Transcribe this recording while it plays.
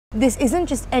This isn't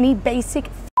just any basic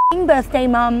f***ing birthday,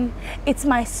 Mum. It's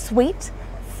my sweet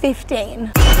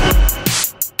 15.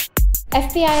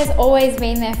 FBI has always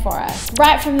been there for us,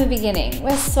 right from the beginning.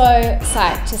 We're so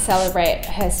psyched to celebrate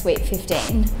her sweet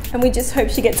 15. And we just hope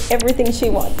she gets everything she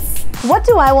wants. What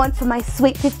do I want for my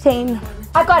sweet 15?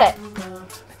 I got it.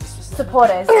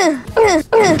 Supporters.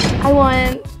 I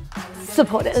want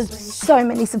supporters. So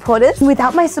many supporters.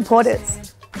 Without my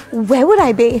supporters, where would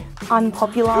I be?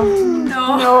 Unpopular.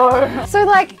 No. So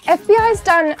like, FBI's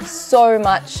done so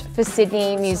much for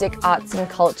Sydney music, arts and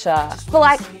culture for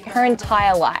like her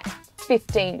entire life.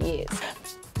 15 years.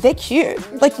 They're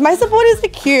cute. Like, my supporters are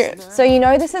cute. So you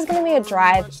know this is going to be a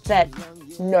drive that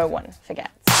no one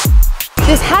forgets.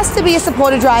 This has to be a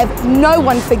supporter drive no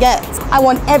one forgets. I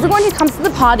want everyone who comes to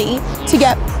the party to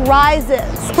get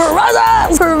prizes.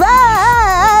 Prizes!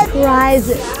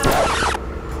 Prizes.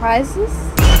 Prizes?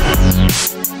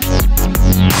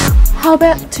 How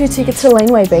about 2 tickets to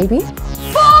Laneway, baby? 4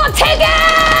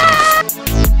 tickets!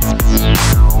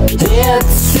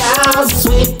 It's our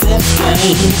sweet 15.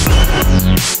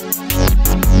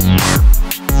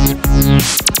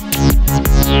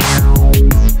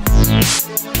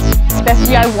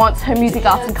 FBI wants her music,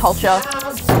 arts and culture.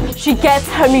 She gets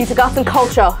her music, arts and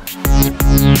culture.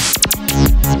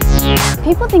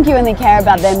 People think you only care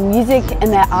about their music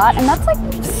and their art, and that's like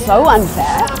so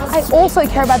unfair. I also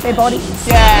care about their bodies.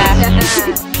 Yeah.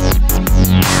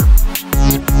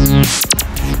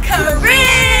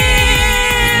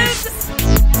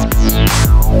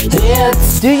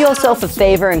 Do yourself a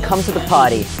favour and come to the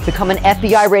party. Become an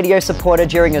FBI radio supporter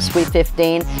during your Sweet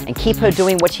 15 and keep her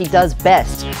doing what she does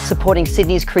best, supporting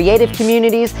Sydney's creative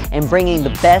communities and bringing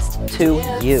the best to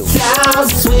you.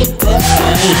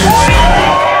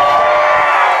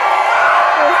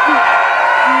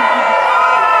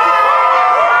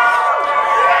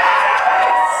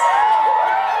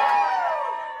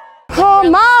 Oh,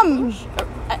 Mum!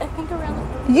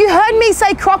 You heard me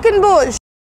say Crockenbush.